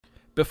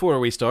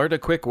Before we start, a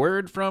quick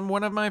word from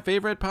one of my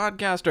favorite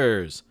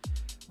podcasters.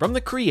 From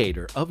the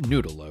creator of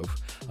Noodle Loaf,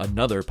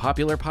 another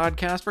popular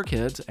podcast for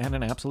kids and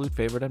an absolute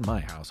favorite in my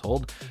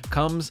household,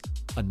 comes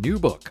a new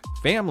book,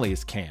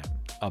 Families Can,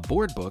 a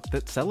board book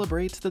that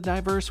celebrates the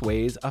diverse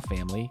ways a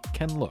family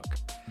can look.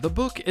 The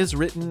book is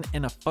written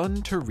in a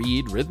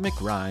fun-to-read rhythmic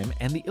rhyme,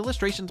 and the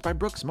illustrations by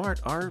Brooke Smart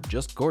are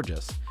just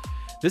gorgeous.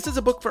 This is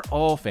a book for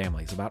all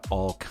families, about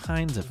all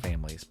kinds of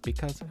families,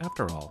 because,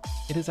 after all,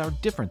 it is our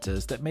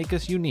differences that make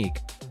us unique,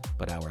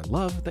 but our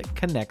love that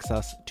connects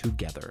us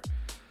together.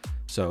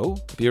 So,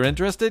 if you're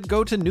interested,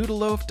 go to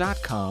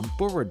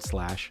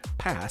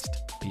noodleloaf.com/past,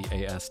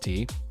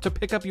 P-A-S-T, to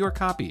pick up your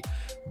copy.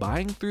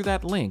 Buying through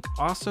that link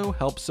also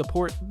helps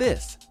support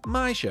this,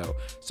 my show,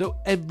 so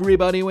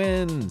everybody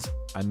wins.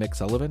 I'm Mick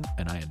Sullivan,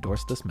 and I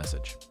endorse this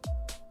message.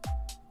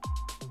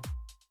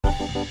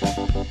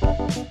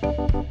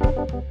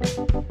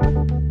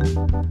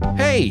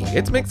 Hey,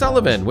 it's Mick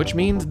Sullivan, which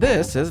means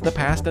this is The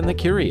Past and the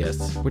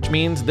Curious, which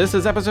means this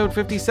is episode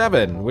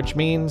 57, which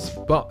means,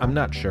 well, I'm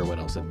not sure what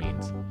else it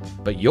means.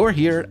 But you're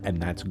here, and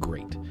that's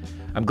great.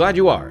 I'm glad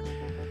you are.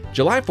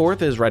 July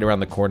 4th is right around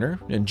the corner,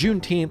 and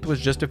Juneteenth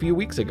was just a few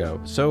weeks ago,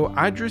 so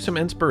I drew some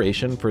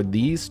inspiration for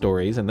these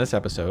stories in this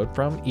episode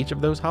from each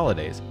of those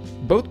holidays.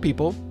 Both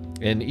people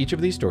in each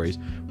of these stories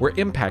were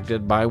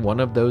impacted by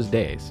one of those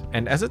days,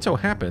 and as it so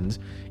happens,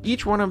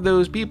 each one of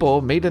those people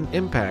made an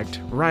impact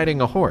riding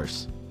a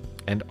horse.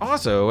 And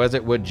also, as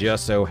it would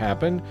just so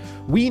happen,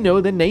 we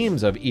know the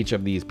names of each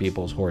of these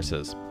people's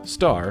horses,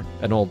 Star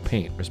and Old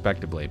Paint,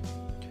 respectively.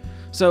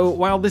 So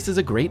while this is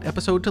a great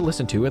episode to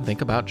listen to and think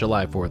about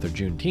July 4th or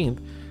Juneteenth,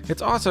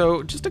 it's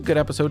also just a good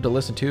episode to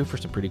listen to for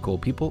some pretty cool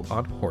people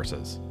on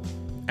horses.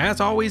 As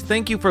always,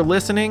 thank you for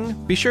listening.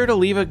 Be sure to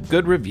leave a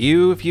good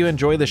review if you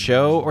enjoy the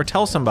show, or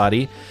tell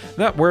somebody.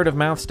 That word of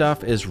mouth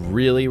stuff is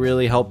really,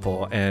 really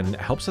helpful and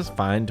helps us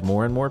find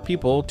more and more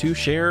people to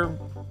share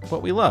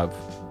what we love.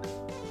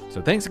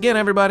 So thanks again,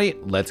 everybody.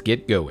 Let's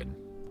get going.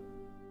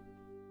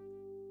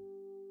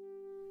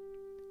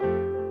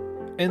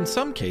 In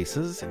some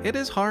cases, it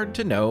is hard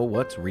to know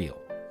what's real.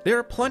 There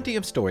are plenty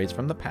of stories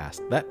from the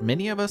past that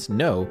many of us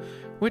know,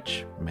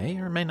 which may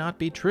or may not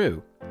be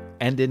true.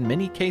 And in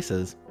many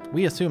cases,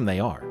 we assume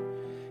they are.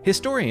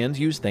 Historians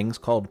use things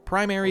called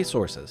primary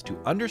sources to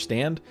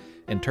understand,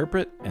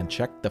 interpret, and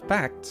check the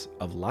facts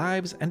of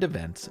lives and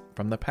events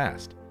from the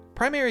past.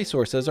 Primary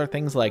sources are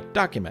things like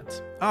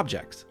documents,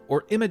 objects,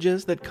 or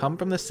images that come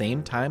from the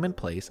same time and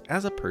place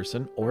as a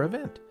person or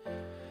event.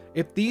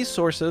 If these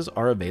sources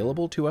are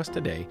available to us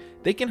today,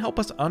 they can help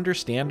us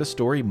understand a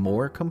story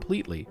more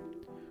completely.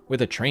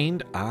 With a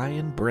trained eye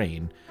and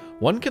brain,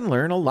 one can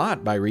learn a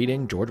lot by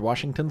reading George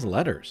Washington's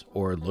letters,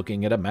 or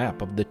looking at a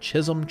map of the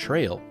Chisholm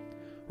Trail,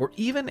 or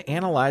even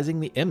analyzing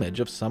the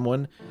image of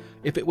someone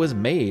if it was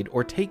made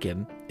or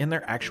taken in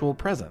their actual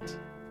presence.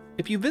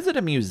 If you visit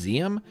a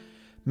museum,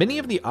 many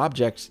of the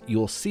objects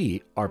you'll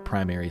see are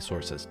primary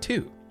sources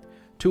too.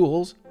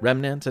 Tools,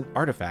 remnants, and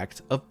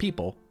artifacts of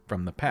people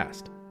from the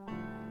past.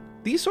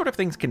 These sort of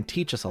things can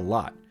teach us a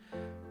lot.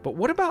 But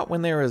what about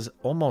when there is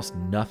almost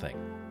nothing,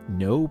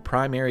 no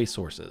primary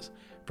sources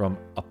from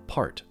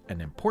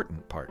an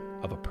important part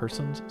of a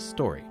person's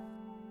story?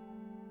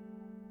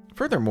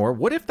 Furthermore,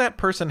 what if that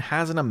person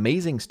has an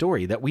amazing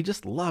story that we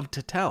just love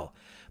to tell,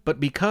 but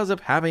because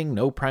of having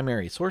no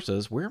primary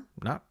sources, we're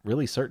not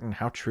really certain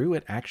how true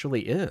it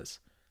actually is?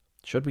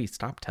 Should we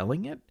stop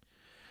telling it?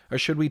 Or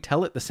should we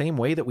tell it the same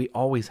way that we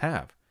always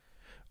have?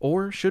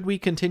 Or should we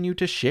continue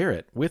to share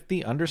it with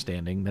the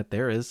understanding that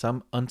there is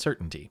some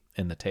uncertainty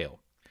in the tale?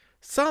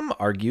 Some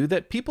argue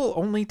that people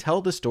only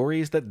tell the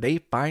stories that they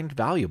find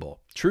valuable,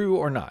 true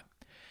or not,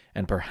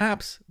 and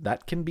perhaps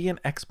that can be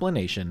an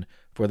explanation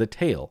for the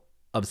tale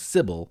of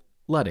Sybil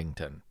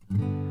Ludington.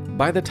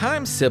 By the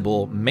time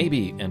Sybil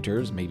maybe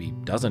enters, maybe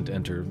doesn't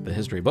enter the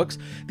history books,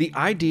 the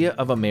idea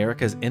of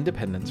America's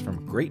independence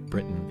from Great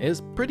Britain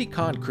is pretty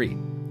concrete,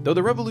 though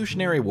the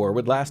Revolutionary War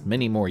would last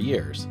many more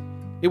years.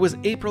 It was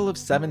April of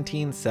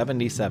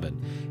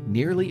 1777,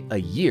 nearly a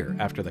year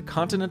after the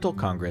Continental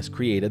Congress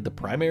created the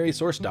primary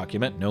source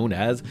document known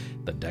as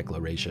the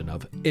Declaration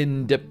of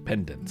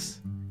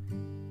Independence.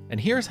 And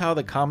here's how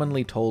the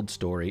commonly told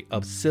story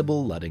of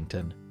Sybil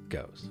Ludington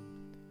goes.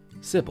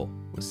 Sybil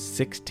was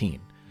 16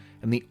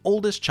 and the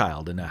oldest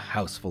child in a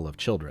house full of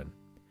children.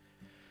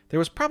 There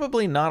was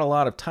probably not a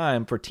lot of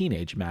time for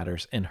teenage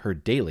matters in her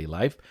daily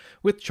life,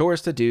 with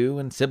chores to do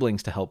and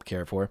siblings to help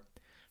care for.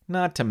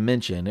 Not to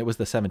mention, it was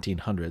the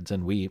 1700s,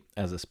 and we,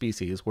 as a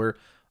species, were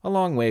a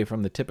long way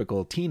from the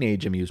typical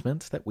teenage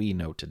amusements that we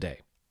know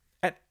today.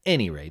 At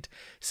any rate,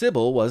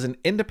 Sybil was an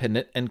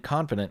independent and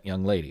confident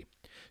young lady.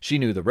 She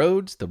knew the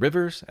roads, the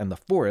rivers, and the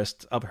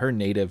forests of her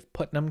native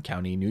Putnam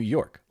County, New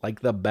York,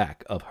 like the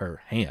back of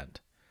her hand.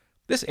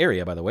 This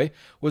area, by the way,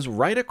 was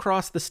right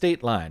across the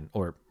state line,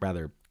 or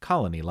rather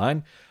colony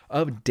line,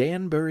 of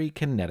Danbury,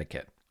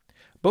 Connecticut.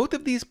 Both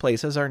of these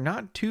places are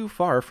not too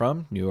far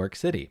from New York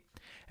City,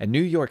 and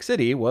New York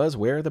City was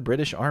where the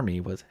British Army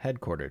was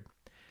headquartered.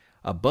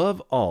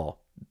 Above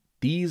all,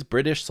 These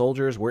British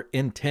soldiers were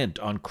intent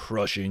on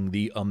crushing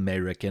the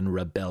American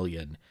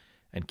rebellion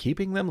and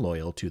keeping them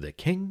loyal to the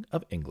King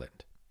of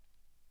England.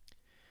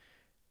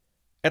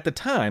 At the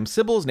time,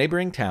 Sybyl's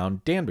neighboring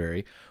town,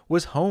 Danbury,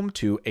 was home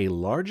to a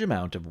large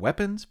amount of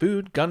weapons,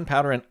 food,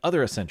 gunpowder, and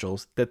other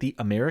essentials that the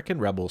American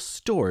rebels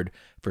stored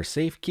for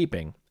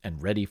safekeeping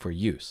and ready for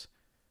use.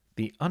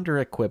 The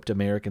under-equipped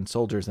American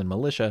soldiers and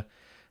militia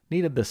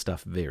needed this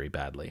stuff very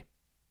badly.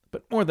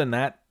 But more than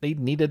that, they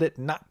needed it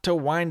not to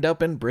wind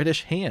up in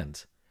British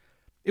hands.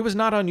 It was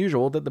not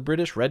unusual that the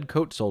British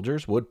redcoat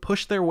soldiers would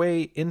push their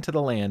way into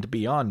the land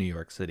beyond New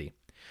York City,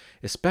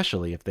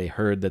 especially if they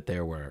heard that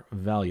there were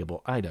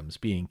valuable items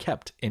being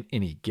kept in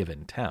any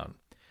given town.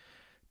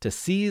 To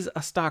seize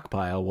a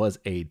stockpile was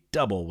a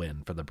double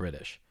win for the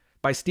British.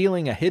 By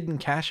stealing a hidden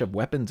cache of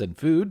weapons and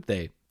food,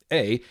 they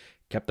A,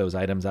 kept those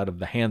items out of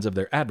the hands of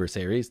their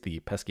adversaries, the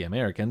pesky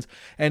Americans,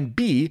 and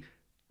B,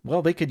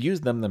 well, they could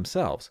use them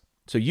themselves.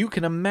 So you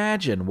can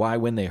imagine why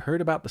when they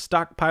heard about the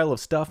stockpile of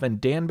stuff in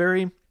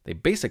Danbury, they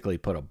basically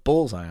put a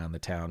bullseye on the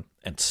town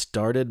and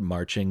started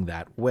marching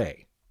that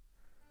way.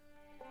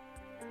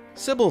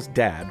 Sybyl's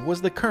dad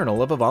was the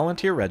colonel of a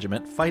volunteer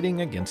regiment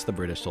fighting against the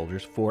British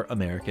soldiers for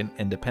American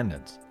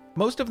independence.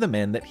 Most of the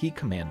men that he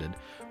commanded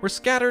were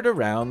scattered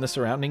around the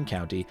surrounding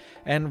county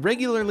and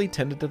regularly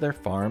tended to their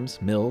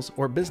farms, mills,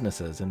 or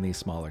businesses in these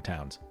smaller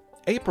towns.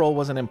 April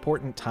was an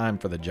important time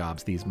for the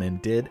jobs these men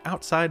did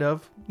outside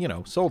of,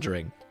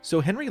 soldiering. So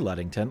Henry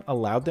Ludington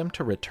allowed them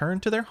to return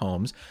to their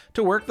homes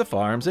to work the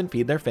farms and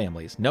feed their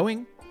families,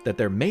 knowing that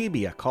there may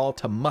be a call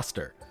to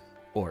muster,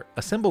 or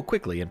assemble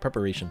quickly in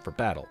preparation for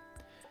battle.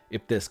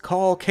 If this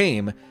call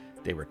came,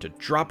 they were to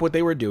drop what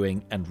they were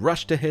doing and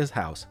rush to his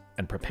house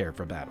and prepare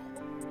for battle.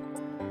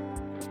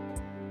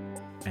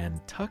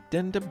 And tucked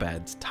into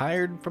beds,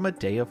 tired from a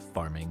day of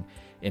farming,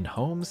 in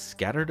homes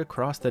scattered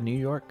across the New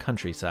York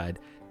countryside,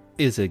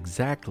 is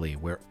exactly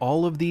where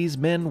all of these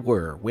men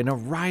were when a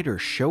rider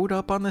showed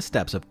up on the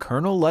steps of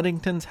Colonel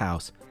Ludington's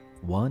house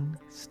one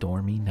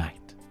stormy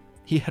night.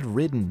 He had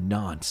ridden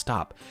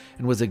non-stop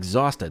and was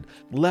exhausted,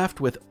 left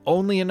with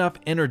only enough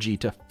energy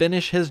to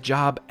finish his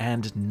job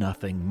and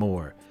nothing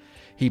more.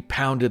 He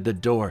pounded the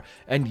door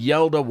and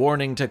yelled a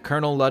warning to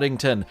Colonel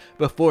Ludington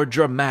before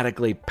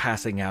dramatically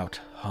passing out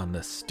on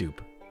the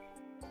stoop.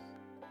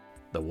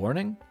 The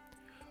warning?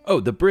 Oh,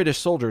 the British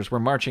soldiers were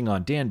marching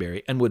on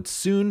Danbury and would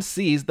soon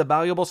seize the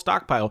valuable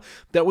stockpile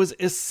that was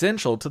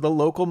essential to the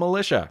local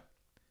militia.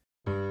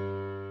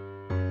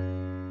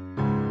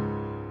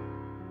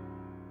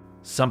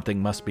 Something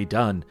must be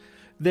done.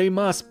 They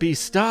must be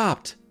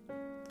stopped.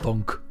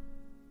 Thunk.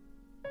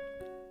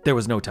 There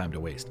was no time to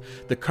waste.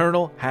 The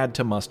colonel had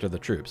to muster the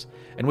troops,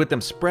 and with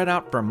them spread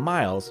out for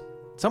miles,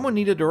 someone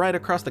needed to ride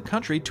across the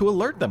country to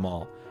alert them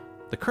all.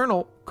 The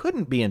colonel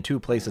couldn't be in two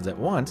places at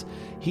once.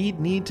 He'd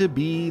need to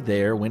be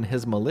there when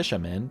his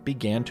militiamen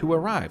began to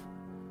arrive.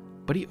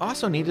 But he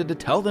also needed to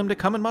tell them to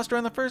come and muster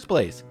in the first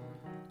place.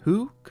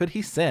 Who could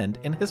he send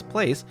in his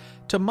place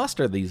to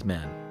muster these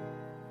men?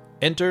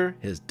 Enter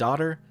his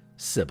daughter,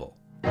 Sybil.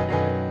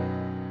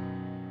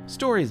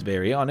 Stories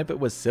vary on if it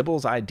was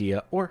Sybyl's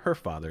idea or her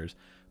father's,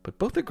 but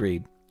both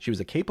agreed she was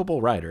a capable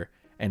rider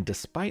and,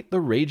 despite the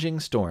raging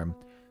storm,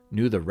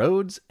 knew the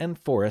roads and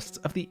forests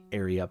of the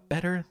area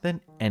better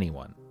than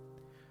anyone.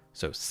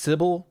 So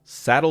Sybil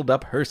saddled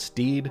up her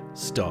steed,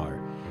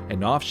 Star,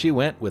 and off she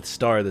went with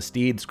Star the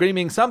steed,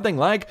 screaming something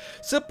like,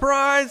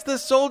 "Surprise! The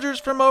soldiers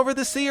from over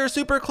the sea are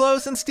super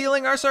close and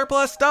stealing our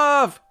surplus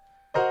stuff!"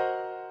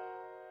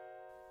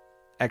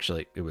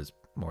 Actually, it was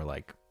more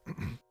like,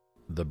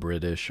 "The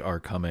British are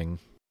coming."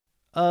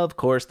 Of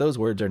course, those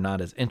words are not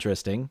as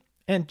interesting,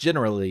 and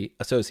generally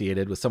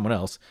associated with someone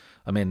else,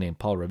 a man named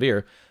Paul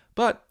Revere,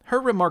 but her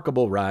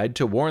remarkable ride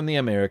to warn the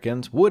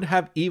Americans would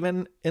have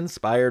even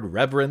inspired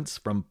reverence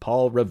from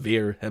Paul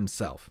Revere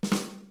himself.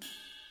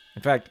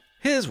 In fact,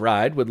 his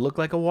ride would look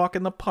like a walk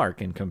in the park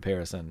in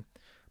comparison.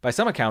 By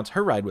some accounts,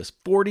 her ride was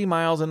 40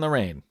 miles in the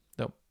rain,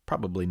 though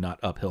probably not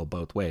uphill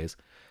both ways.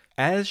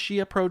 As she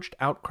approached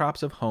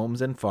outcrops of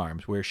homes and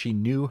farms where she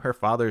knew her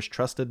father's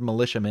trusted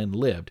militiamen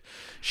lived,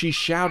 she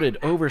shouted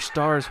over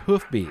Star's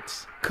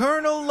hoofbeats,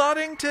 "Colonel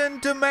Ludington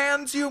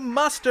demands you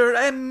muster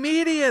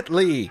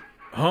immediately!"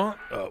 Huh?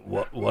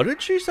 What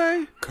did she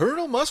say?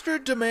 Colonel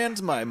Mustard demands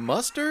my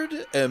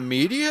mustard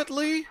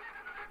immediately?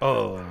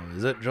 Oh,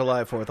 is it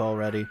July 4th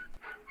already?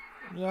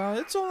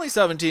 It's only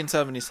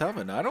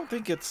 1777. I don't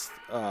think it's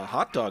a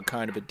hot dog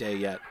kind of a day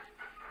yet.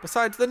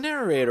 Besides, the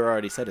narrator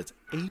already said it's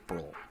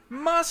April.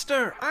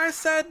 Muster! I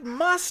said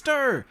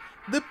muster!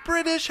 The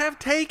British have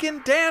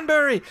taken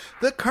Danbury!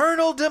 The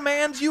colonel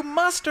demands you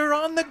muster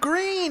on the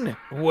green!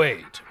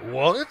 Wait,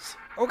 what?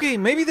 Okay,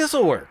 maybe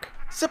this'll work.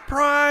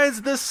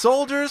 Surprise! The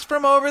soldiers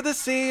from over the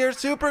sea are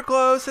super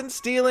close and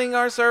stealing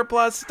our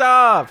surplus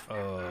stuff!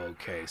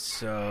 Okay,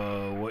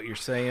 so what you're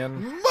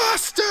saying?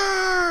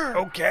 Muster!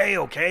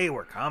 Okay,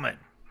 we're coming.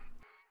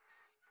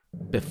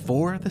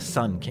 Before the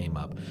sun came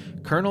up,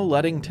 Colonel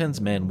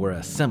Ludington's men were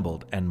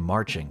assembled and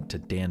marching to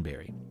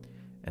Danbury,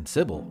 and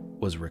Sybil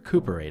was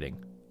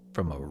recuperating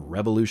from a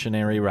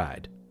revolutionary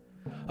ride.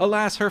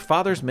 Alas, her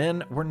father's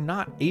men were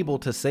not able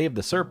to save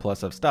the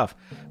surplus of stuff,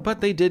 but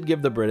they did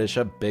give the British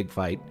a big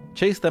fight,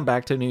 chased them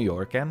back to New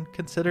York, and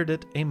considered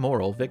it a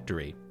moral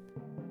victory.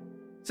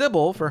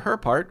 Sybil, for her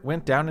part,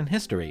 went down in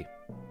history.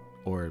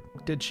 Or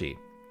did she?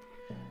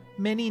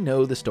 Many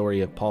know the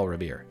story of Paul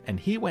Revere, and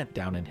he went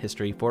down in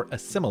history for a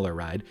similar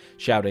ride,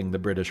 shouting the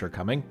British are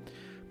coming.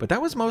 But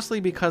that was mostly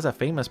because a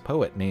famous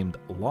poet named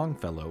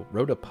Longfellow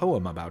wrote a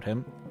poem about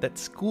him that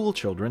school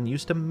children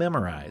used to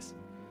memorize.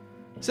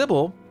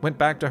 Sibyl went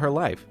back to her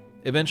life,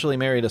 eventually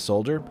married a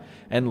soldier,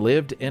 and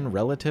lived in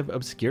relative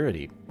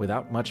obscurity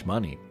without much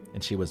money,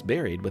 and she was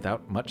buried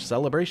without much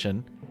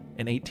celebration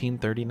in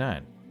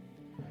 1839.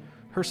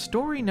 Her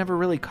story never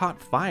really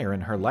caught fire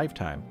in her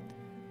lifetime.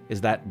 Is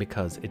that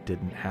because it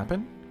didn't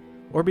happen?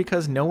 Or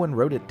because no one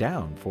wrote it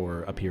down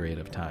for a period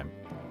of time?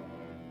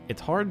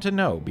 It's hard to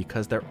know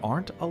because there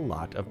aren't a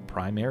lot of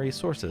primary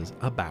sources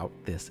about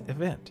this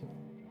event.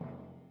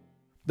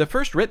 The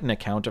first written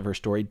account of her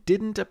story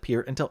didn't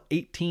appear until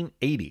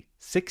 1880,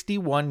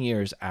 61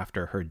 years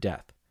after her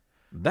death.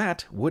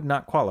 That would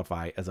not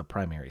qualify as a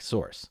primary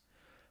source.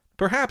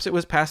 Perhaps it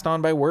was passed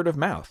on by word of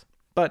mouth,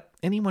 but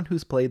anyone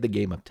who's played the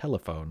game of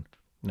telephone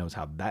knows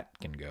how that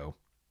can go.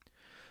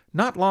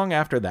 Not long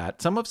after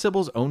that, some of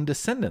Sibyl's own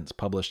descendants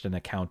published an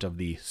account of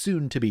the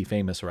soon-to-be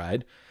famous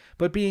ride,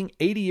 but being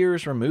 80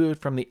 years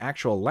removed from the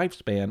actual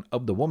lifespan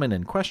of the woman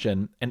in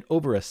question and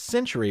over a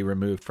century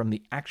removed from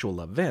the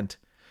actual event,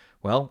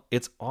 well,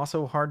 it's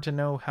also hard to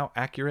know how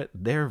accurate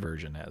their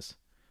version is.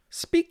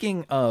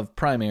 Speaking of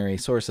primary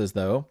sources,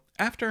 though,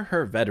 after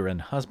her veteran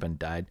husband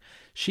died,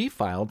 she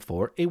filed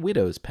for a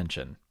widow's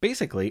pension,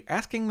 basically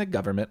asking the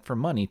government for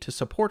money to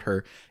support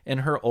her in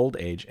her old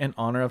age in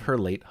honor of her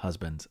late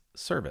husband's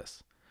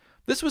service.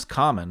 This was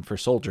common for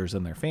soldiers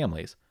and their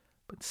families,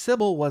 but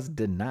Sybil was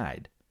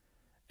denied.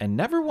 And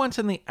never once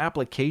in the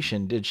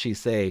application did she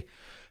say,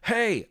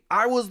 "Hey,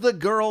 I was the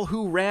girl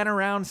who ran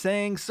around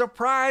saying,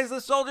 'Surprise,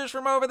 the soldiers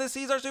from over the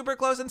seas are super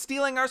close and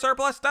stealing our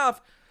surplus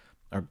stuff,'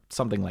 or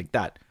something like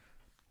that."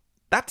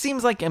 That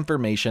seems like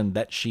information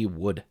that she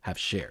would have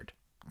shared,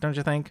 don't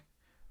you think?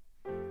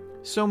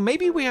 So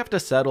maybe we have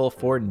to settle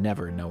for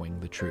never knowing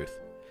the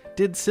truth.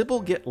 Did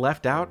Sybil get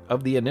left out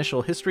of the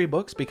initial history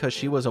books because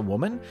she was a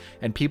woman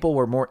and people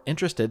were more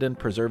interested in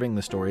preserving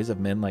the stories of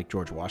men like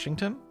George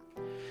Washington?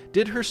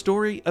 Did her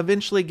story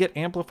eventually get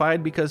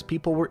amplified because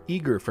people were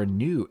eager for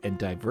new and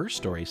diverse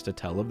stories to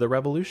tell of the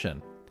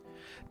Revolution?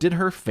 Did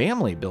her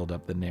family build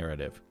up the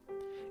narrative?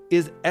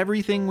 Is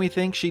everything we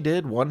think she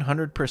did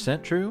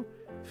 100% true?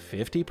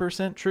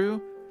 50%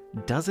 true?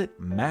 Does it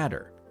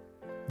matter?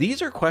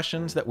 These are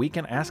questions that we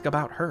can ask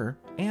about her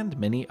and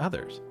many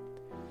others.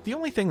 The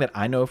only thing that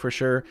I know for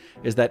sure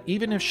is that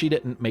even if she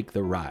didn't make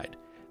the ride,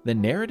 the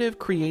narrative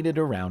created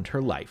around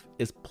her life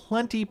is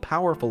plenty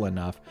powerful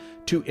enough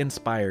to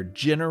inspire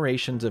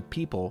generations of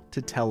people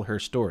to tell her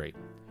story.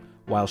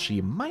 While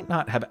she might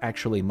not have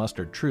actually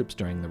mustered troops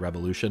during the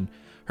Revolution,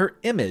 her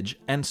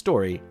image and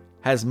story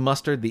has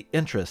mustered the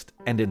interest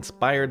and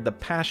inspired the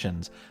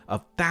passions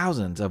of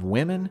thousands of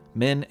women,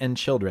 men, and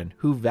children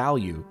who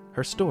value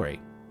her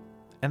story.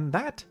 And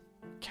that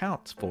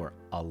counts for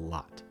a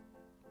lot.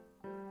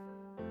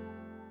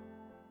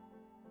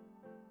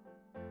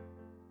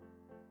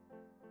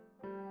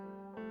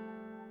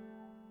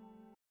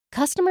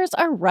 Customers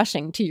are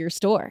rushing to your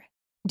store.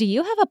 Do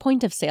you have a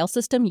point of sale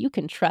system you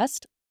can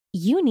trust?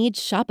 You need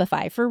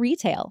Shopify for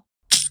retail.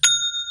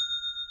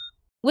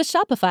 With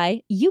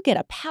Shopify, you get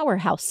a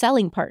powerhouse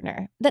selling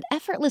partner that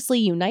effortlessly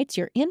unites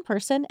your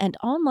in-person and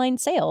online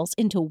sales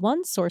into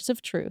one source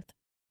of truth.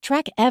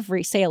 Track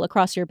every sale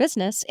across your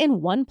business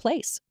in one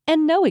place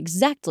and know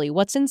exactly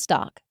what's in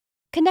stock.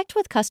 Connect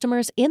with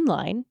customers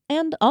in-line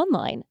and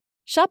online.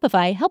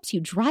 Shopify helps you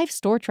drive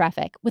store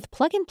traffic with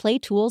plug-and-play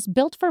tools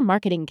built for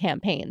marketing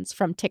campaigns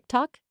from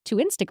TikTok to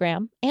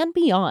Instagram and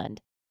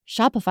beyond.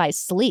 Shopify's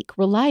sleek,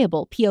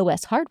 reliable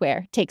POS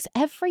hardware takes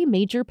every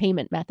major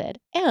payment method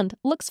and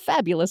looks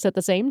fabulous at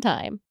the same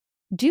time.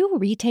 Do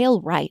retail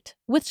right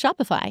with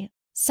Shopify.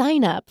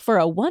 Sign up for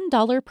a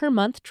 $1 per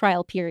month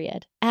trial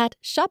period at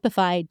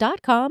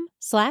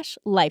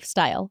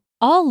shopify.com/lifestyle,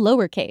 all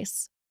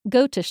lowercase.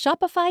 Go to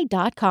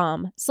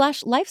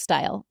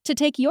shopify.com/lifestyle to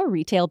take your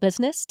retail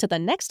business to the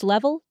next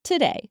level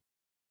today.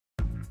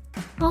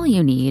 All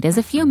you need is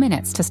a few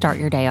minutes to start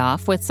your day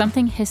off with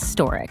something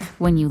historic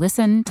when you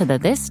listen to the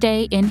This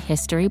Day in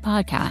History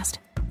podcast.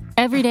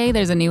 Every day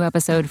there's a new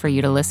episode for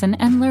you to listen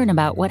and learn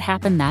about what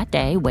happened that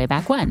day way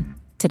back when.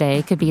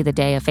 Today could be the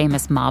day a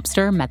famous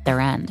mobster met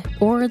their end,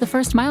 or the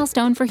first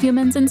milestone for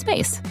humans in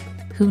space.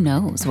 Who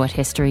knows what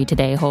history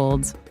today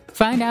holds?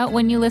 Find out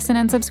when you listen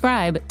and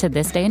subscribe to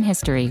This Day in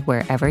History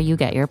wherever you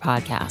get your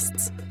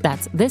podcasts.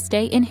 That's This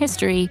Day in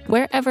History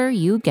wherever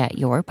you get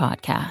your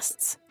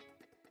podcasts.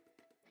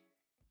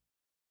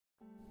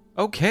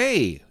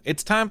 Okay,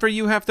 It's time for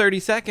You Have 30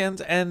 Seconds,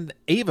 and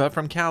Ava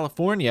from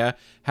California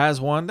has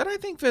one that I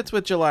think fits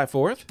with July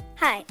 4th.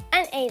 Hi,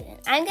 I'm Aiden.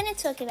 I'm going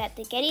to talk about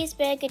the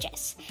Gettysburg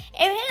Address.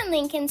 Abraham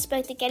Lincoln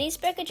spoke the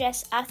Gettysburg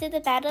Address after the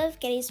Battle of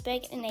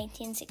Gettysburg in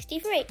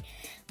 1863.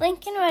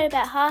 Lincoln wrote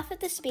about half of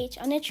the speech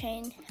on a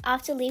train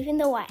after leaving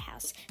the White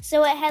House,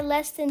 so it had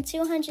less than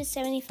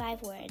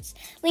 275 words.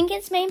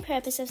 Lincoln's main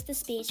purpose of the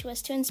speech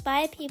was to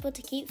inspire people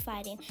to keep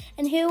fighting,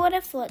 and who would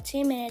have thought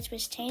 2 minutes would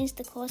change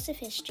the course of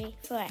history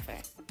forever?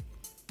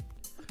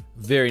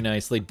 Very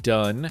nicely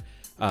done.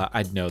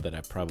 I know that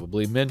I've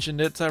probably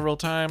mentioned it several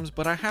times,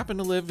 but I happen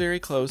to live very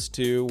close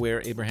to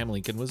where Abraham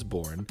Lincoln was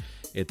born.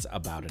 It's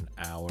about an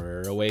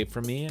hour away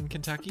from me in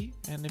Kentucky,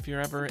 and if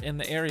you're ever in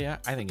the area,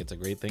 I think it's a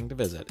great thing to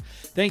visit.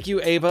 Thank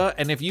you, Ava,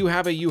 and if you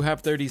have a You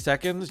Have 30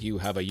 Seconds, you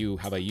have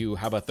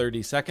a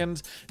 30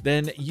 seconds,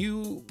 then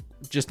you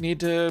just need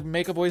to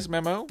make a voice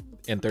memo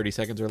in 30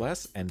 seconds or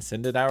less and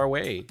send it our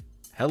way.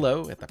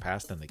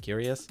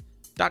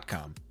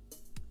 hello@thepastandthecurious.com.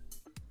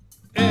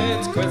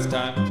 It's quiz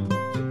time.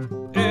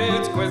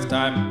 It's quiz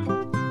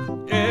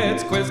time.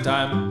 It's quiz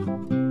time.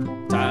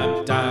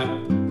 Time.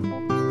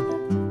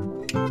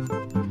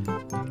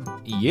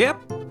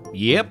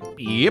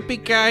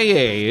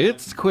 Yippee-ki-yay.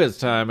 It's quiz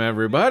time,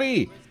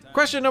 everybody.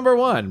 Question number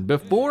 1.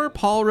 Before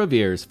Paul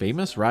Revere's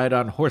famous ride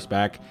on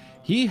horseback,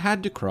 he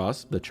had to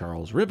cross the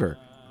Charles River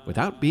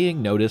without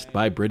being noticed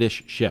by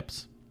British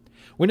ships.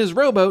 When his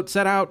rowboat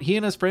set out, he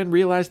and his friend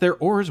realized their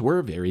oars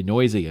were very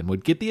noisy and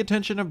would get the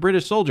attention of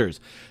British soldiers,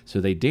 so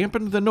they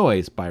dampened the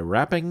noise by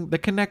wrapping the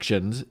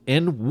connections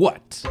in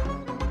what?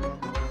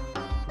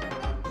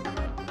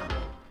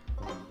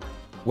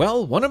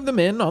 Well, one of the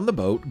men on the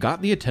boat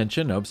got the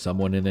attention of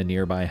someone in a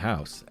nearby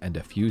house, and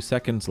a few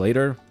seconds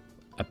later,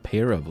 a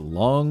pair of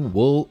long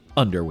wool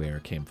underwear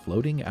came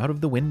floating out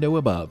of the window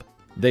above.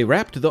 They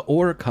wrapped the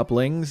oar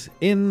couplings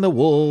in the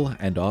wool,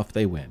 and off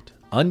they went,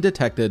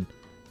 undetected,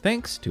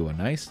 thanks to a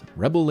nice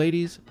rebel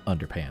lady's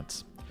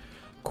underpants.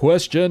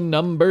 Question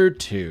number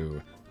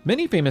 2.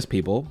 Many famous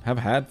people have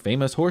had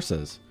famous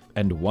horses,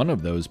 and one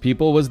of those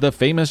people was the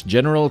famous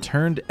general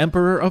turned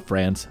emperor of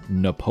France,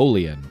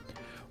 Napoleon.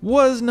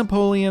 Was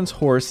Napoleon's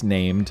horse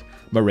named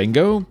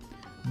Marengo,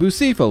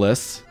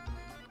 Bucephalus,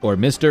 or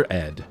Mr.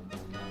 Ed?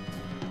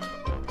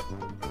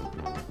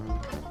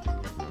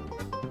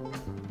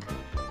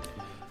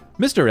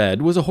 Mr.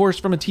 Ed was a horse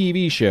from a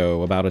TV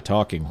show about a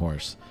talking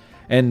horse,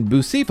 and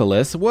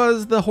Bucephalus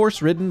was the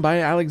horse ridden by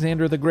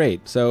Alexander the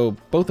Great, so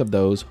both of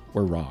those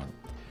were wrong.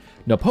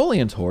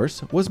 Napoleon's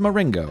horse was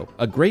Marengo,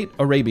 a great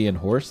Arabian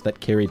horse that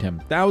carried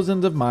him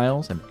thousands of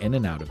miles and in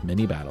and out of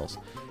many battles.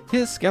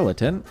 His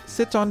skeleton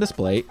sits on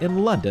display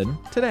in London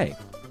today.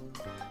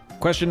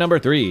 Question number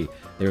 3.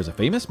 There's a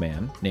famous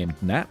man named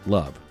Nat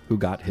Love who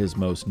got his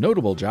most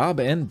notable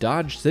job in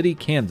Dodge City,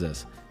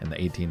 Kansas in the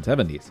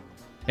 1870s.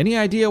 Any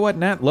idea what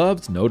Nat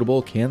Love's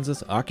notable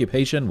Kansas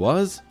occupation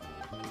was?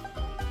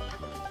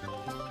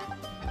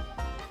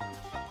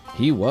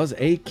 He was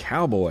a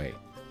cowboy.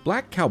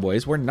 Black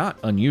cowboys were not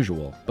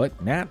unusual,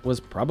 but Nat was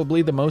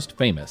probably the most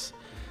famous.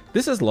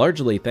 This is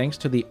largely thanks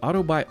to the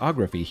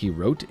autobiography he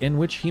wrote, in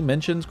which he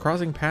mentions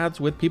crossing paths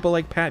with people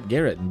like Pat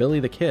Garrett and Billy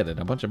the Kid and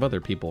a bunch of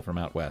other people from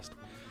out west.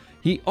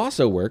 He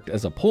also worked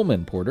as a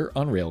Pullman porter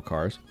on rail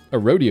cars, a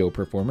rodeo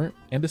performer,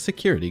 and a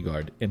security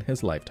guard in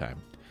his lifetime.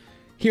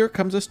 Here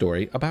comes a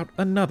story about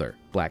another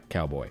black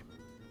cowboy.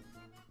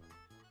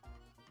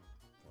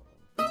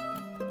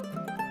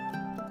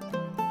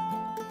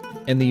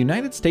 In the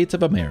United States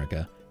of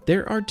America,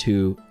 there are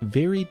two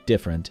very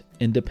different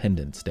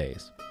Independence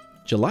Days.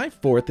 July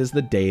 4th is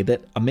the day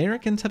that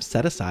Americans have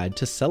set aside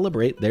to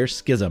celebrate their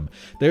schism,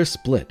 their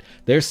split,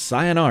 their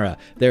sayonara,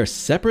 their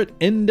separate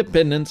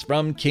independence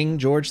from King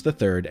George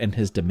III and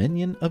his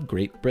dominion of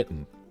Great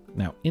Britain.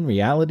 Now, in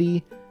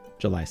reality,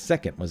 July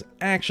 2nd was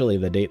actually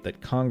the date that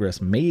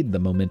Congress made the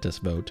momentous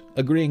vote,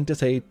 agreeing to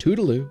say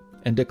toodaloo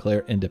and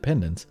declare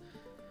independence.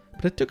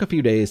 But it took a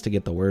few days to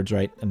get the words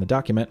right in the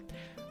document.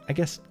 I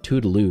guess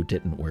toodaloo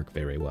didn't work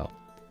very well.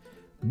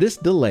 This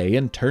delay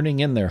in turning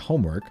in their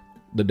homework,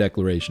 the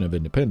Declaration of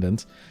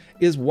Independence,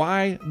 is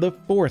why the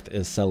 4th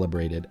is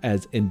celebrated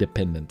as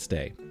Independence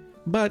Day.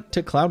 But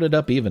to cloud it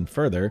up even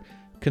further,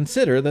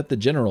 consider that the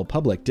general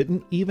public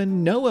didn't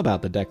even know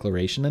about the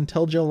Declaration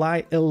until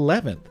July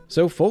 11th.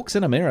 So folks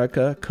in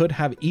America could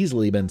have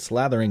easily been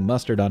slathering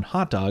mustard on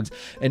hot dogs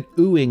and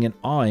oohing and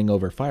awing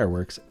over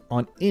fireworks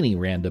on any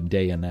random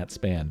day in that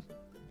span.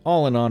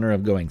 All in honor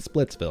of going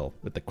Splitsville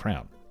with the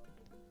crown.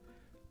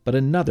 But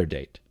another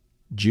date,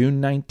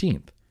 June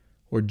 19th,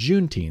 or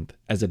Juneteenth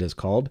as it is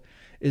called,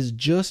 is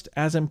just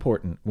as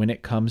important when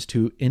it comes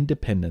to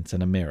independence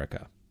in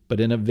America, but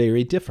in a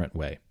very different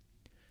way.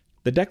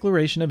 The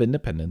Declaration of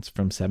Independence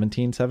from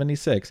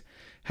 1776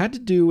 had to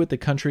do with the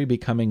country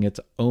becoming its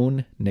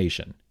own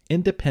nation,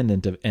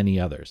 independent of any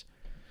others.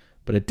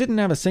 But it didn't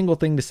have a single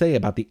thing to say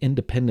about the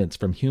independence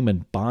from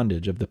human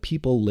bondage of the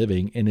people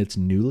living in its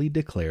newly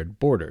declared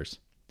borders.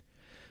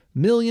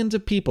 Millions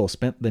of people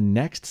spent the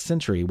next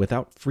century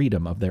without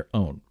freedom of their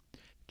own.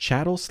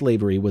 chattel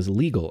slavery was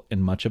legal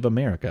in much of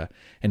America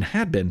and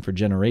had been for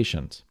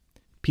generations.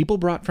 People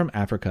brought from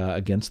Africa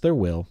against their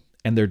will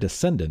and their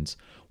descendants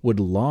would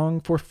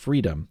long for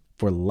freedom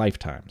for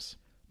lifetimes.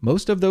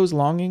 Most of those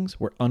longings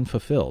were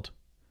unfulfilled.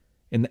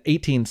 In the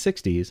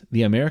 1860s,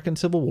 the American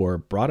Civil War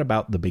brought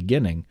about the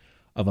beginning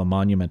of a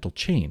monumental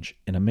change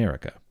in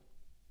America.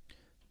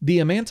 The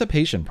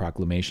Emancipation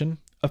Proclamation,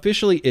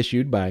 officially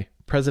issued by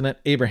President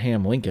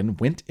Abraham Lincoln,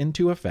 went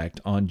into effect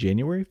on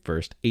January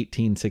 1st,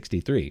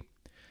 1863.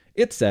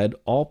 It said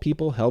all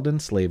people held in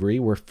slavery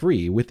were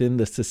free within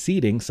the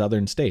seceding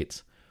southern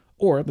states,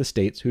 or the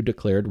states who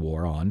declared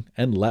war on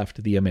and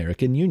left the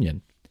American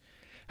Union.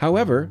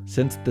 However,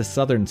 since the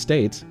southern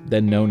states,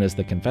 then known as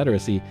the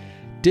Confederacy,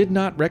 did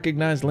not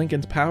recognize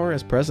Lincoln's power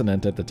as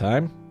president at the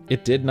time,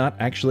 it did not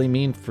actually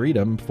mean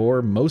freedom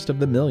for most of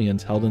the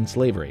millions held in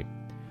slavery.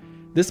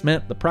 This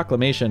meant the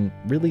proclamation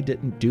really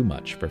didn't do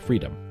much for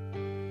freedom.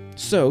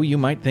 So you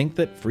might think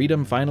that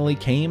freedom finally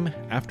came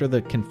after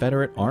the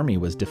Confederate Army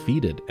was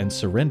defeated and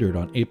surrendered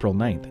on April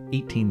 9th,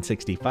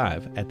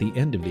 1865, at the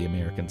end of the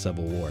American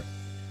Civil War.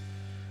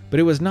 But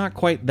it was not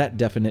quite that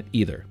definite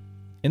either.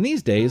 In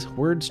these days,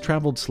 words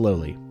traveled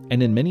slowly,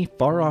 and in many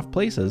far-off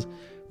places,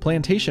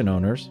 plantation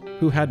owners,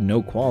 who had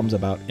no qualms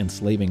about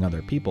enslaving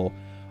other people,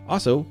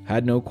 also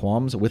had no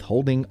qualms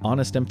withholding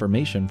honest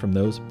information from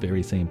those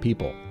very same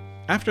people.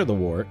 After the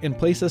war, in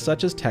places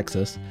such as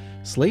Texas,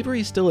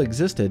 slavery still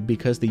existed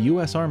because the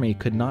U.S. Army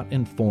could not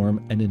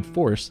inform and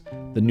enforce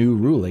the new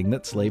ruling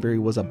that slavery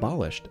was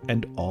abolished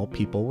and all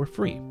people were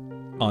free.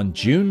 On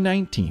June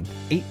 19,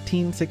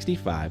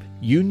 1865,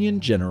 Union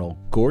General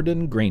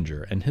Gordon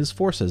Granger and his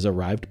forces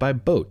arrived by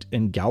boat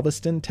in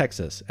Galveston,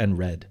 Texas, and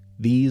read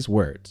these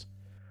words.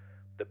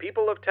 The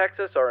people of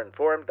Texas are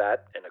informed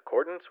that, in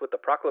accordance with the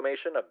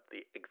proclamation of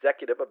the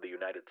Executive of the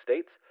United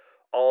States,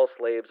 all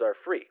slaves are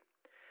free.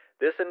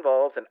 This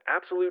involves an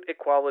absolute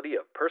equality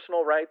of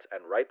personal rights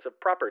and rights of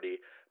property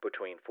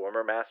between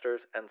former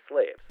masters and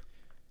slaves.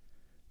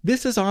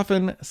 This is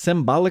often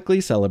symbolically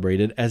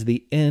celebrated as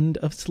the end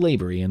of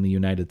slavery in the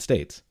United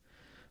States.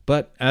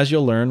 But as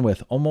you'll learn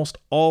with almost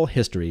all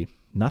history,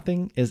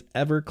 nothing is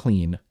ever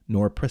clean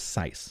nor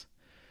precise.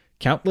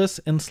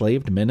 Countless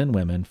enslaved men and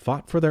women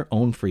fought for their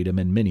own freedom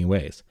in many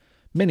ways.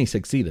 Many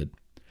succeeded.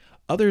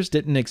 Others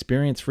didn't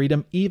experience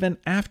freedom even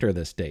after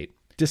this date.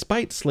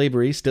 Despite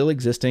slavery still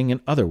existing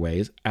in other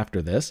ways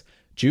after this,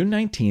 June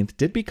 19th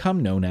did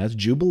become known as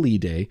Jubilee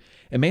Day,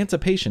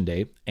 Emancipation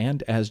Day,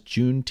 and as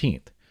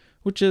Juneteenth,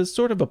 which is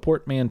sort of a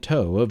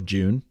portmanteau of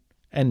June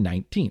and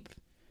 19th.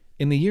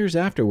 In the years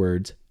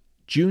afterwards,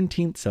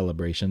 Juneteenth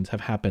celebrations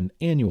have happened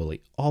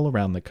annually all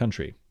around the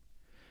country.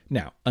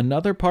 Now,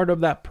 another part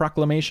of that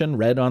proclamation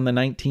read on the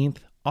 19th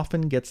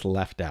often gets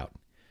left out.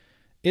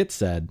 It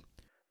said,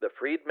 "The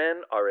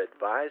freedmen are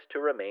advised to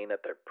remain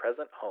at their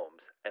present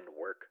homes and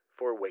work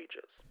for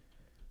wages."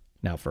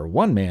 Now, for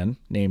one man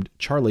named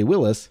Charley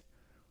Willis,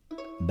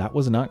 that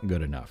was not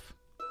good enough.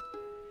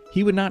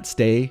 He would not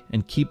stay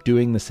and keep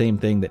doing the same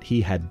thing that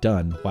he had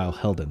done while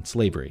held in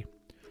slavery.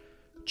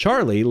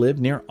 Charley lived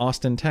near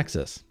Austin,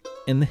 Texas.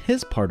 In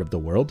his part of the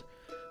world,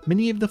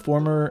 many of the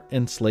former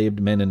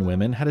enslaved men and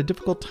women had a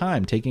difficult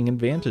time taking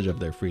advantage of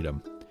their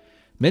freedom.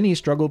 Many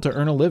struggled to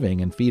earn a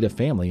living and feed a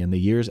family in the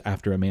years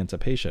after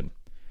emancipation.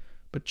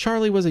 But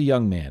Charley was a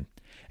young man,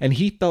 and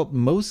he felt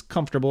most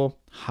comfortable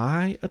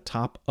high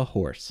atop a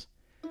horse.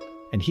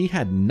 And he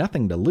had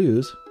nothing to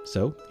lose,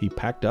 so he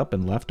packed up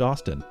and left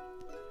Austin.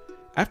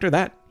 After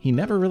that, he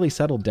never really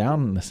settled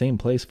down in the same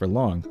place for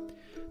long,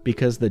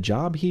 because the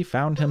job he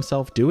found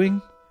himself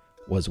doing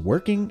was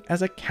working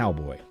as a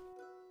cowboy.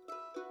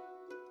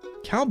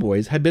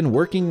 Cowboys had been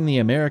working in the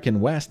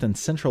American West and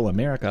Central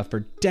America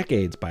for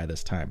decades by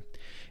this time.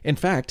 In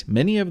fact,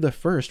 many of the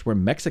first were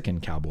Mexican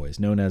cowboys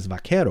known as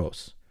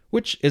vaqueros,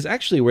 which is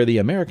actually where the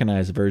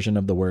Americanized version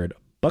of the word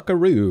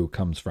buckaroo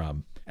comes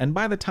from. And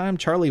by the time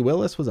Charley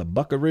Willis was a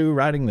buckaroo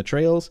riding the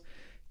trails,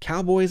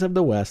 cowboys of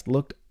the West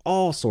looked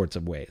all sorts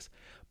of ways.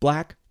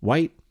 Black,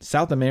 white,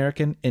 South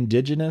American,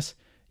 indigenous,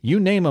 you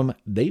name them,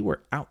 they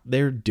were out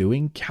there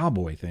doing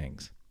cowboy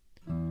things.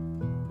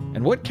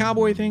 And what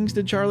cowboy things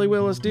did Charley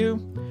Willis do?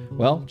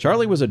 Well,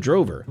 Charley was a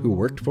drover who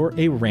worked for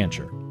a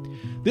rancher.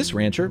 This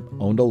rancher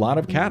owned a lot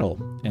of cattle,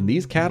 and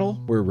these cattle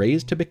were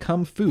raised to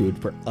become food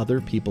for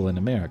other people in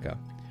America.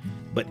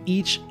 But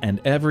each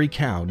and every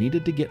cow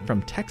needed to get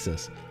from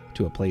Texas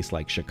to a place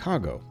like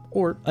Chicago,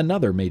 or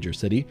another major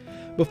city,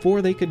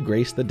 before they could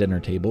grace the dinner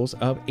tables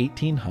of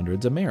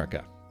 1800s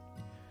America.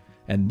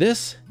 And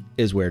this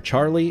is where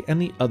Charley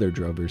and the other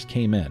drovers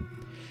came in.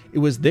 It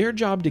was their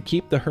job to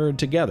keep the herd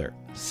together,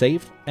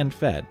 safe and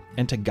fed,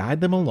 and to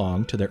guide them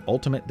along to their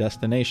ultimate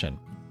destination.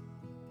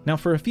 Now,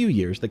 for a few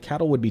years, the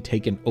cattle would be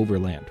taken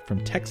overland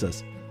from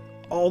Texas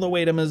all the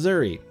way to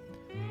Missouri.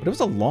 But it was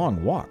a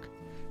long walk,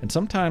 and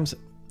sometimes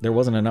there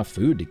wasn't enough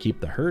food to keep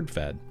the herd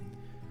fed.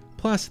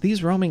 Plus,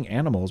 these roaming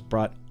animals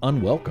brought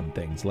unwelcome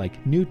things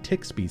like new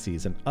tick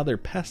species and other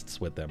pests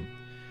with them.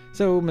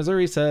 So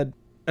Missouri said,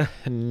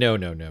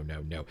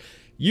 No.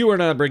 You are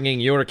not bringing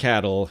your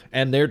cattle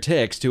and their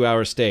ticks to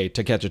our state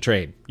to catch a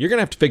train. You're going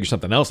to have to figure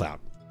something else out.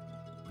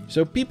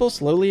 So people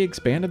slowly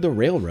expanded the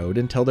railroad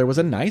until there was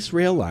a nice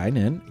rail line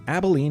in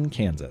Abilene,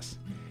 Kansas.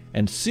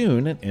 And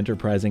soon an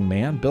enterprising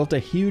man built a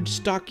huge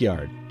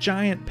stockyard,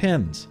 giant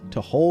pens, to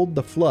hold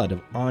the flood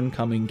of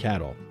oncoming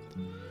cattle.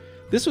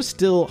 This was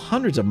still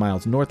hundreds of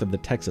miles north of the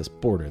Texas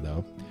border,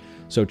 though.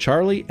 So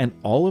Charley and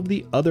all of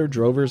the other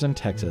drovers in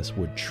Texas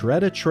would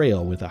tread a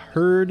trail with a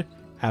herd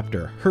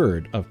after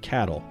herd of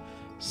cattle,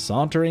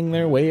 sauntering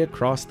their way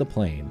across the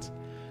plains.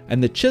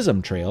 And the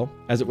Chisholm Trail,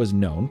 as it was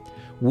known,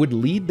 would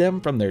lead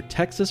them from their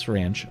Texas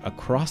ranch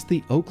across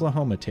the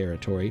Oklahoma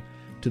Territory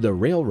to the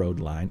railroad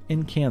line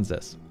in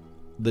Kansas.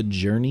 The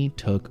journey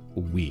took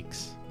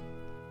weeks.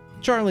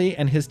 Charley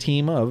and his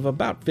team of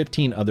about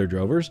 15 other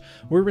drovers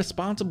were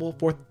responsible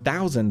for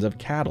thousands of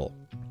cattle.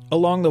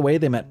 Along the way,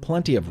 they met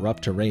plenty of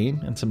rough terrain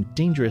and some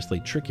dangerously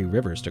tricky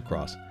rivers to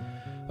cross.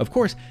 Of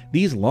course,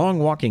 these long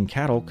walking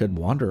cattle could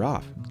wander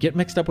off, get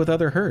mixed up with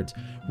other herds,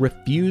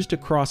 refuse to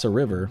cross a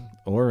river,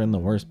 or in the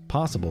worst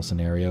possible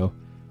scenario,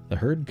 the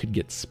herd could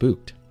get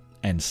spooked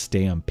and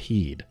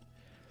stampede.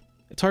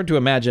 It's hard to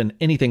imagine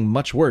anything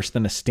much worse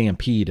than a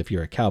stampede if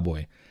you're a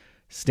cowboy.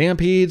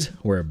 Stampedes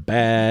were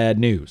bad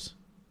news.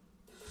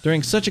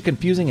 During such a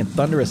confusing and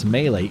thunderous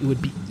melee, it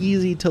would be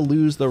easy to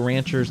lose the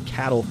rancher's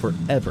cattle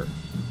forever.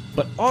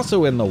 But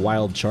also in the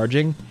wild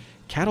charging,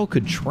 cattle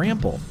could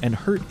trample and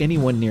hurt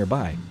anyone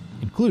nearby,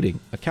 including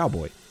a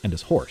cowboy and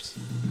his horse.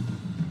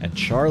 And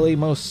Charley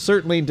most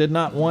certainly did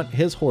not want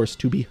his horse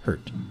to be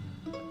hurt.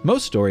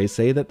 Most stories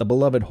say that the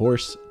beloved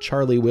horse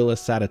Charley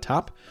Willis sat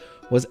atop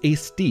was a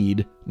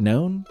steed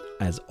known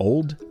as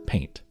Old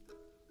Paint.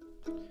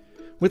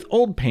 With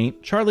Old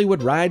Paint, Charley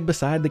would ride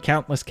beside the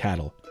countless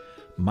cattle.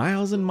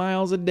 Miles and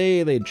miles a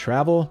day they'd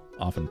travel,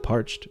 often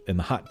parched in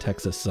the hot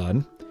Texas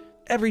sun.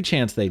 Every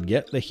chance they'd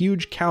get, the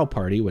huge cow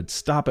party would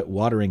stop at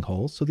watering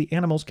holes so the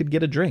animals could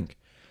get a drink.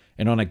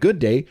 And on a good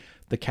day,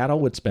 the cattle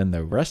would spend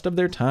the rest of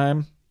their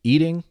time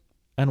eating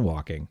and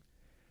walking.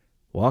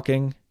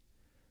 Walking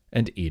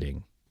and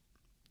eating.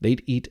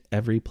 They'd eat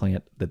every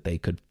plant that they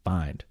could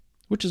find,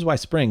 which is why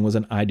spring was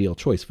an ideal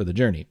choice for the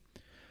journey.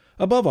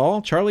 Above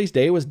all, Charley's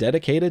day was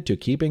dedicated to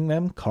keeping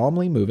them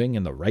calmly moving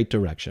in the right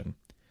direction.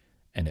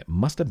 And it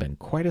must have been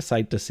quite a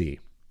sight to see.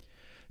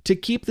 To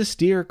keep the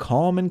steer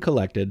calm and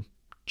collected,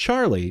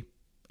 Charley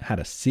had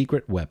a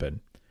secret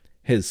weapon.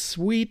 His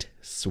sweet,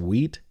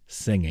 sweet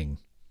singing.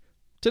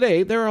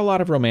 Today, there are a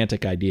lot of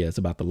romantic ideas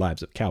about the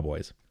lives of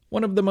cowboys.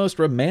 One of the most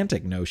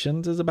romantic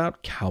notions is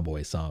about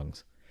cowboy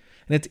songs.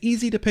 And it's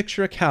easy to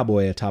picture a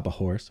cowboy atop a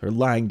horse or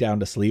lying down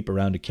to sleep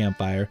around a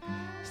campfire,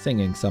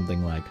 singing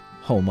something like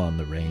Home on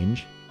the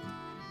Range.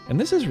 And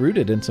this is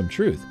rooted in some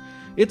truth.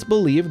 It's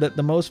believed that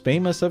the most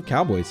famous of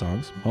cowboy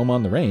songs, Home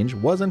on the Range,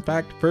 was in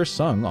fact first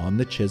sung on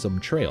the Chisholm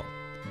Trail.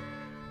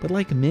 But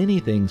like many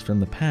things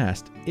from the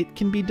past, it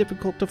can be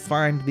difficult to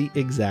find the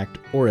exact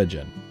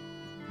origin.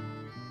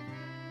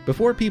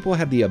 Before people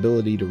had the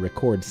ability to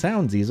record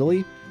sounds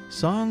easily,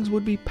 songs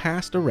would be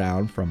passed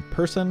around from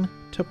person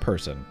to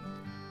person.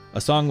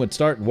 A song would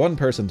start in one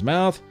person's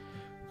mouth,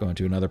 go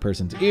into another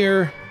person's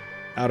ear,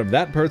 out of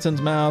that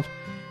person's mouth,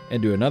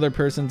 into another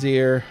person's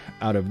ear,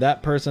 out of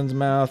that person's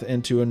mouth,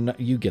 into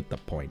you get the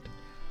point.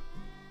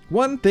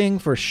 One thing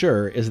for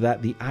sure is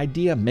that the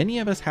idea many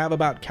of us have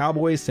about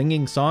cowboys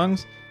singing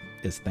songs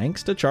is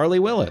thanks to Charley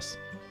Willis.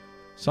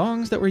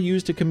 Songs that were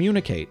used to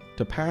communicate,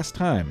 to pass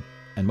time,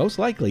 and most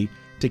likely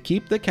to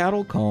keep the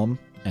cattle calm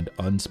and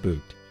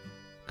unspooked.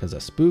 Because a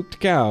spooked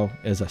cow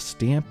is a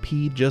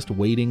stampede just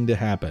waiting to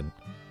happen.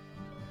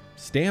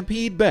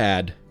 Stampede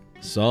bad,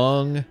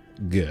 song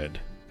good.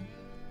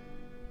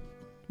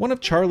 One of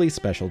Charley's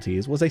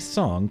specialties was a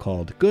song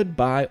called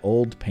Goodbye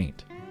Old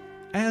Paint.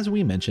 As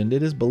we mentioned,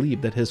 it is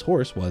believed that his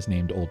horse was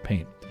named Old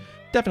Paint.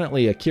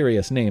 Definitely a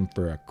curious name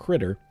for a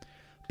critter,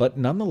 but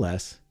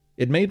nonetheless,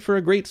 it made for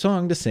a great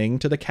song to sing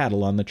to the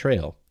cattle on the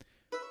trail.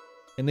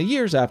 In the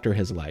years after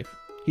his life,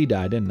 he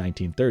died in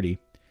 1930,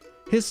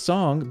 his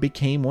song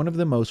became one of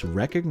the most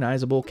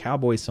recognizable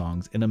cowboy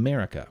songs in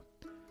America.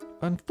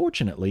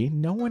 Unfortunately,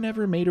 no one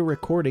ever made a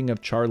recording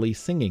of Charley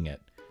singing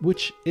it,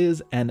 which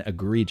is an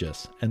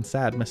egregious and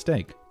sad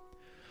mistake.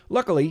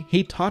 Luckily,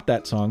 he taught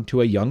that song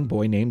to a young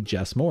boy named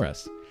Jess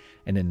Morris,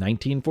 and in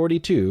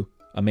 1942,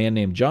 a man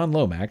named John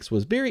Lomax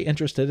was very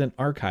interested in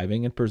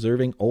archiving and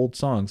preserving old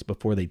songs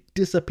before they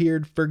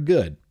disappeared for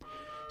good.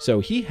 So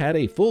he had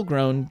a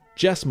full-grown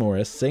Jess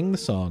Morris sing the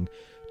song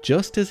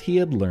just as he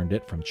had learned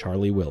it from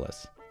Charley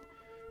Willis.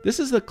 This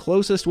is the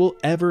closest we'll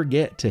ever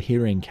get to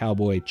hearing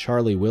cowboy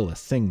Charley Willis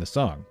sing the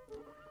song.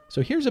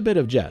 So here's a bit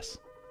of Jess.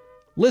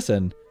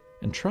 Listen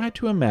and try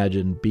to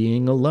imagine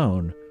being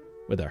alone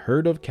with a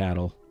herd of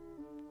cattle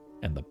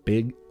and the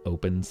big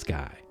open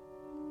sky.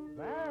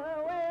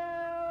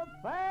 Farewell,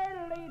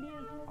 fair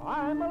ladies,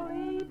 I'm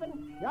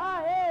a-leaving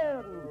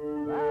Cheyenne.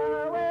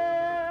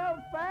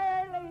 Farewell,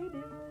 fair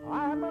ladies,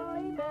 I'm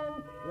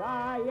a-leaving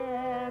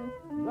Cheyenne.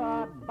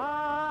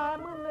 Goodbye,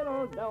 my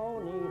little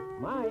Donny,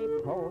 my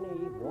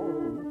pony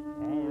won't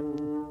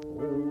stand.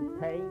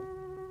 paint,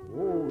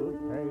 old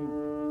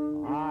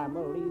paint. I'm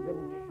a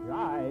leaving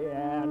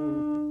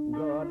Cheyenne.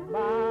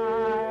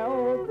 Goodbye,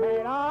 old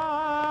paint.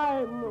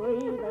 I'm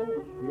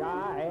leaving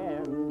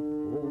Cheyenne.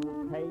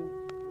 Old paint's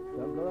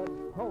a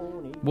good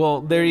pony.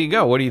 Well, there you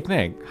go. What do you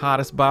think?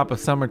 Hottest bop of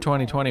summer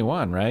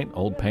 2021, right?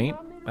 Old Paint?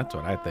 That's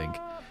what I think.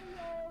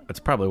 That's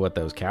probably what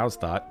those cows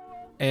thought.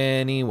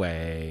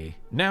 Anyway,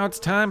 now it's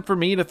time for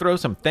me to throw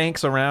some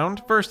thanks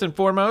around. First and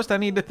foremost, I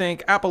need to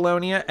thank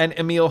Apollonia and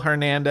Emil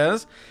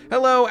Hernandez.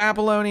 Hello,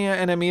 Apollonia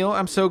and Emil.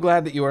 I'm so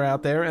glad that you are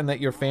out there and that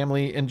your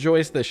family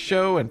enjoys this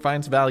show and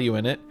finds value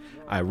in it.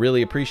 I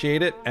really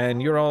appreciate it,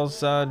 and your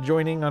all's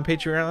joining on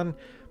Patreon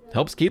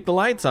helps keep the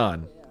lights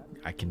on.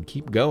 I can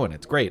keep going.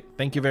 It's great.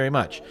 Thank you very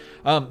much.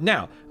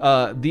 Now,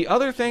 the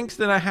other thanks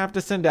that I have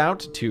to send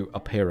out to a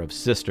pair of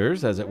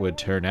sisters, as it would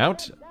turn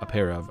out, a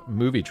pair of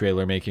movie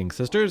trailer making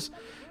sisters,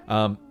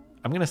 I'm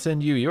going to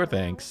send you your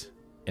thanks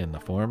in the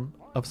form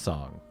of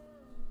song.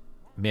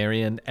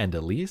 Marion and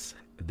Elise,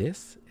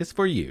 this is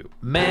for you.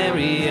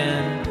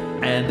 Marion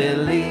and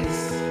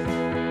Elise,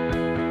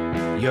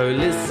 you're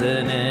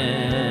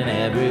listening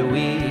every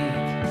week.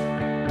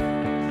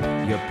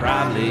 You're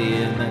probably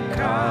in the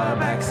car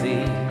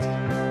backseat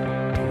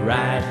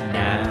right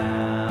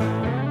now,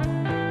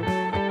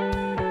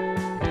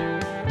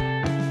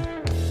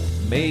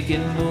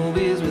 making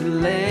movies with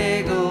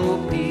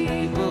Lego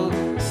people,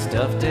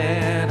 stuffed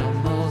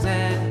animals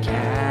and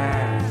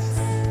cats.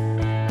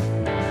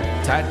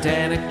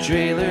 Titanic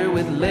trailer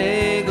with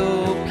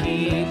Lego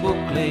people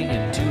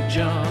clinging to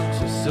junks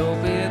with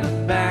soap in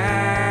the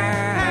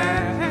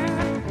back.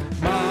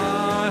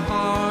 My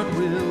heart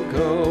will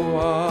go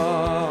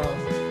on,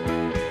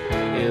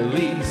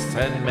 Elise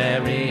and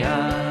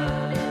Marianne,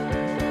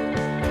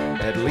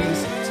 at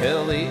least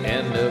till the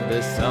end of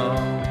this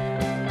song.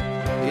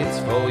 It's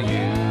for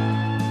you.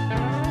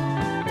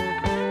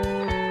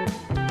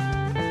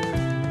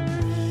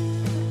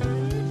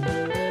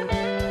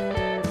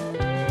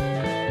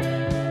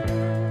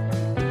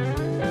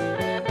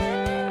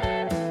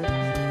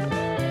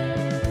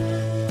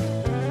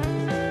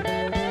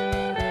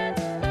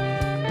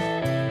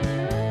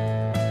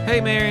 Hey,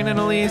 Marion and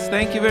Elise,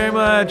 thank you very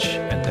much.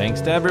 And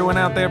thanks to everyone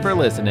out there for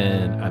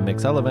listening. I'm Mick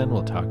Sullivan.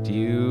 We'll talk to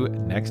you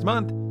next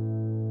month.